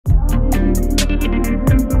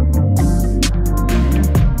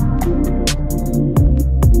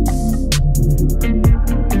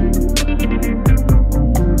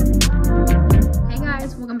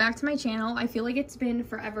channel. I feel like it's been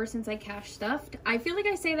forever since I cash stuffed. I feel like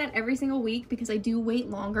I say that every single week because I do wait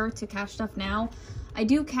longer to cash stuff now. I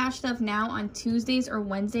do cash stuff now on Tuesdays or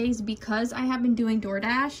Wednesdays because I have been doing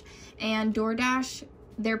Doordash, and Doordash,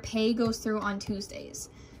 their pay goes through on Tuesdays.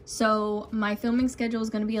 So my filming schedule is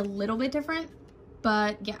going to be a little bit different,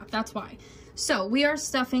 but yeah, that's why. So we are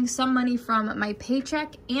stuffing some money from my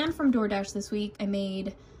paycheck and from Doordash this week. I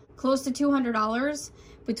made close to $200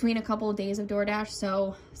 between a couple of days of Doordash,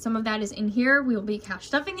 so some of that is in here. We will be cash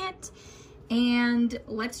stuffing it, and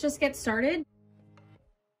let's just get started.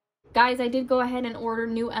 Guys, I did go ahead and order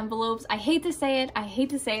new envelopes. I hate to say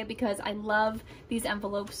it because I love these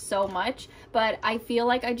envelopes so much, but I feel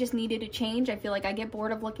like I just needed a change. I feel like I get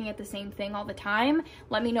bored of looking at the same thing all the time.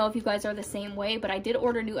 Let me know if you guys are the same way, but I did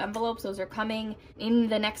order new envelopes. Those are coming in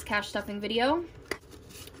the next cash stuffing video.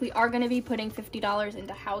 We are going to be putting $50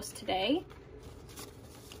 into house today.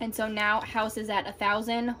 And so now house is at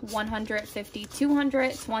 1,000, 150,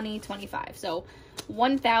 200, 20, 25. So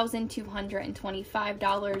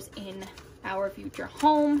 $1,225 in our future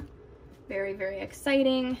home. Very, very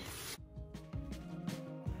exciting.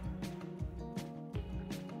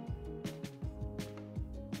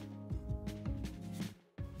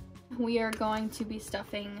 We are going to be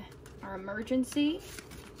stuffing our emergency.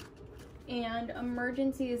 And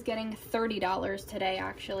emergency is getting $30 today,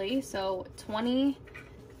 actually. So 20,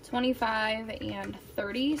 25, and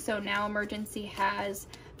 30. So now emergency has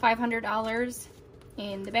 $500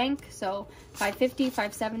 in the bank. So $550,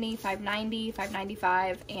 $570, $590,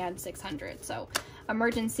 $595, and $600. So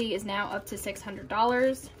emergency is now up to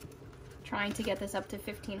 $600. Trying to get this up to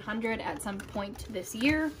 $1,500 at some point this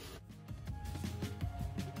year.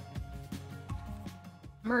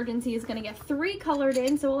 Emergency is going to get 3 colored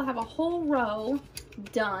in, so we'll have a whole row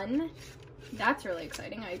done. That's really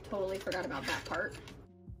exciting. I totally forgot about that part.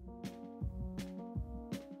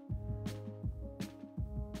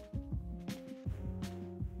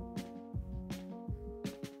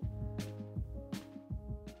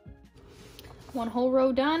 One whole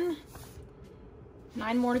row done,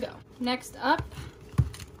 9 more to go. Next up,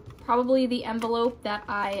 probably the envelope that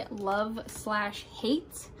I love /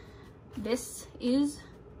 hate. This is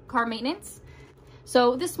car maintenance.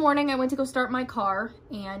 So this morning I went to go start my car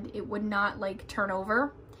and it would not like turn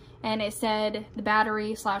over, and it said the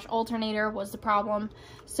battery / alternator was the problem.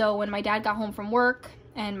 So when my dad got home from work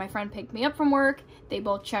and my friend picked me up from work, they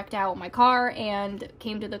both checked out my car and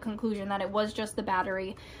came to the conclusion that it was just the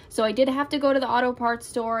battery. So I did have to go to the auto parts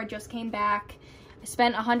store. I just came back. I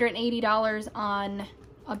spent $180 on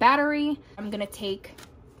a battery. I'm gonna take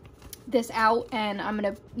this out and I'm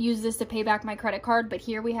gonna use this to pay back my credit card, but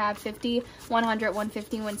here we have 50, 100,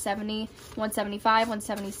 150, 170, 175,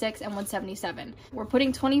 176, and 177. We're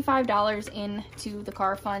putting $25 into the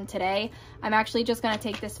car fund today. I'm actually just gonna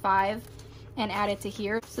take this 5 and add it to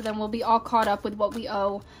here, so then we'll be all caught up with what we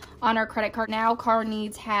owe on our credit card. Now car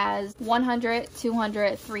needs has 100,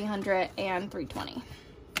 200, 300, and 320.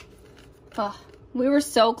 Oh, we were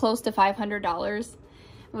so close to $500.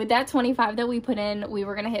 With that 25 that we put in, we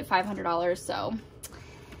were gonna hit $500, so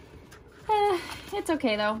it's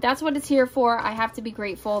okay though. That's what it's here for. I have to be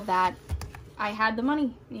grateful that I had the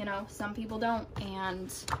money. You know, some people don't,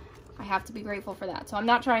 and I have to be grateful for that. So I'm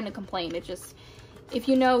not trying to complain. It just, if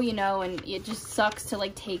you know, you know, and it just sucks to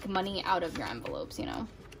like take money out of your envelopes, you know.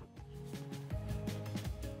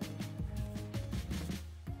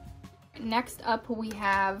 Next up we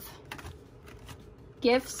have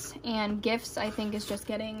gifts, and gifts I think is just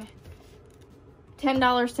getting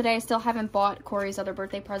 $10 today. I still haven't bought Corey's other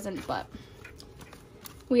birthday present, but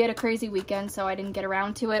we had a crazy weekend, so I didn't get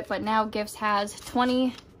around to it. But now gifts has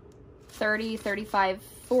 20, 30, 35,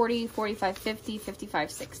 40, 45, 50,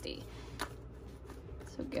 55, 60.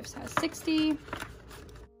 So gifts has 60.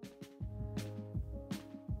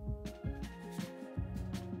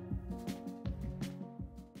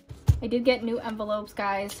 I did get new envelopes,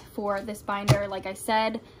 guys, for this binder. Like I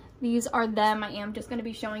said, these are them. I am just going to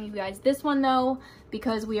be showing you guys this one though,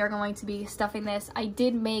 because we are going to be stuffing this. I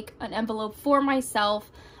did make an envelope for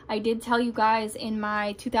myself. I did tell you guys in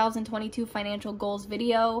my 2022 financial goals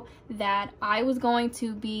video that I was going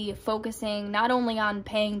to be focusing not only on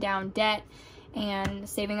paying down debt and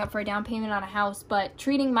saving up for a down payment on a house, but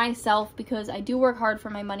treating myself, because I do work hard for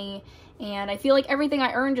my money and I feel like everything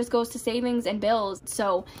I earn just goes to savings and bills.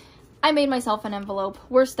 So I made myself an envelope.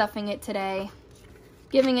 We're stuffing it today,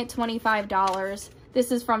 giving it $25.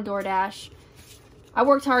 This is from Doordash. I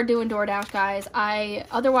worked hard doing Doordash, guys. I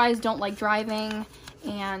otherwise don't like driving,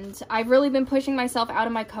 and I've really been pushing myself out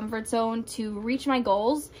of my comfort zone to reach my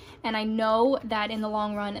goals, and I know that in the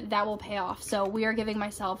long run that will pay off. So we are giving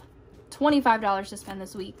myself $25 to spend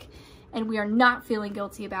this week, and we are not feeling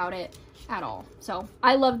guilty about it at all. So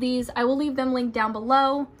I love these. I will leave them linked down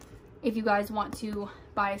below if you guys want to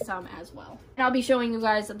buy some as well. And I'll be showing you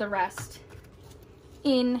guys the rest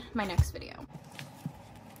in my next video.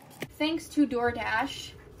 Thanks to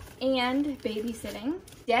Doordash and babysitting,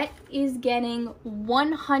 debt is getting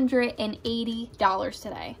 $180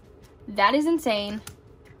 today. That is insane.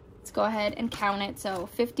 Let's go ahead and count it. So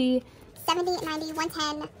 50, 70, 90,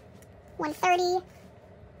 110, 130,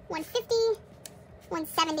 150,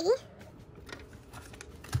 170.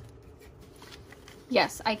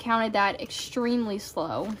 Yes, I counted that extremely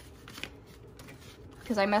slow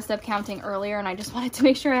because I messed up counting earlier and I just wanted to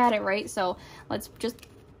make sure I had it right. So let's just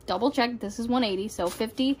double check. This is 180. So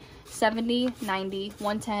 50, 70, 90,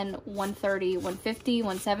 110, 130, 150,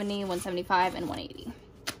 170, 175, and 180.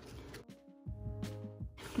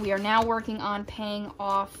 We are now working on paying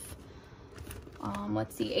off,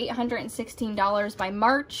 let's see, $816 by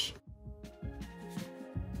March.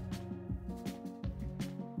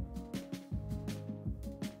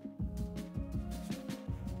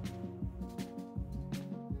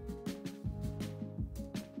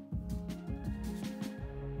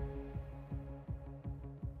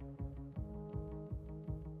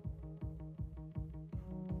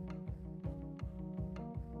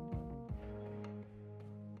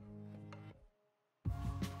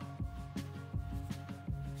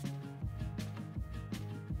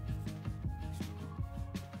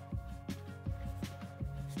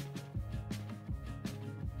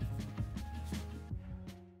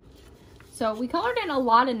 So we colored in a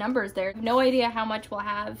lot of numbers there. No idea how much we'll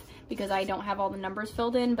have because I don't have all the numbers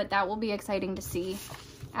filled in, but that will be exciting to see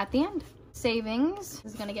at the end. Savings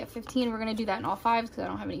is gonna get 15. We're gonna do that in all fives because I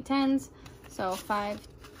don't have any 10s. So 5,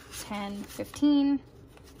 10, 15.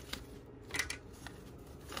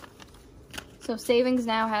 So savings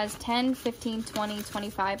now has 10, 15, 20,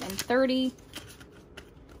 25, and 30.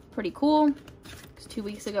 Pretty cool, because 2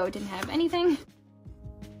 weeks ago it didn't have anything.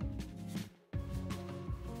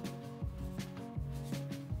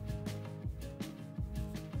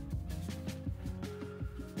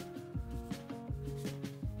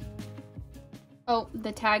 Oh,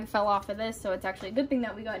 the tag fell off of this, so it's actually a good thing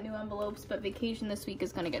that we got new envelopes, but vacation this week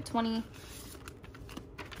is going to get 20.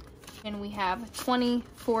 And we have 20,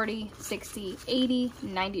 40, 60, 80,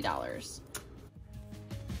 $90.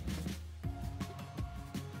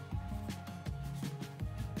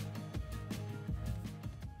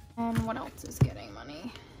 And what else is getting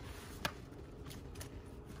money?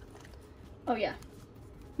 Oh yeah.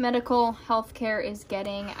 Medical healthcare is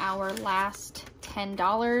getting our last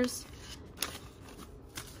 $10.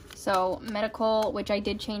 So medical, which I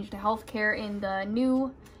did change to healthcare in the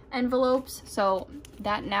new envelopes. So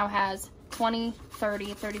that now has 20,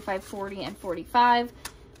 30, 35, 40, and 45.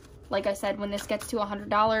 Like I said, when this gets to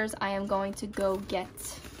 $100, I am going to go get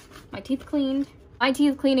my teeth cleaned. My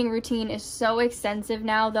teeth cleaning routine is so extensive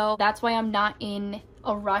now though. That's why I'm not in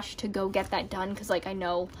a rush to go get that done because like I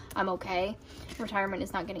know I'm okay. Retirement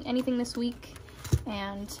is not getting anything this week.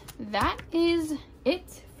 And that is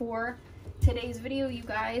it for today's video, you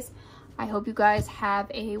guys. I hope you guys have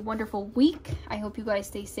a wonderful week. I hope you guys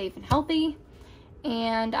stay safe and healthy,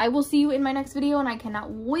 and I will see you in my next video, and I cannot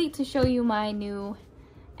wait to show you my new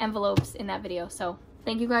envelopes in that video. So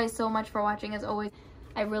thank you guys so much for watching. As always,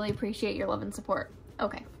 I really appreciate your love and support.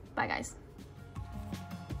 Okay, bye guys.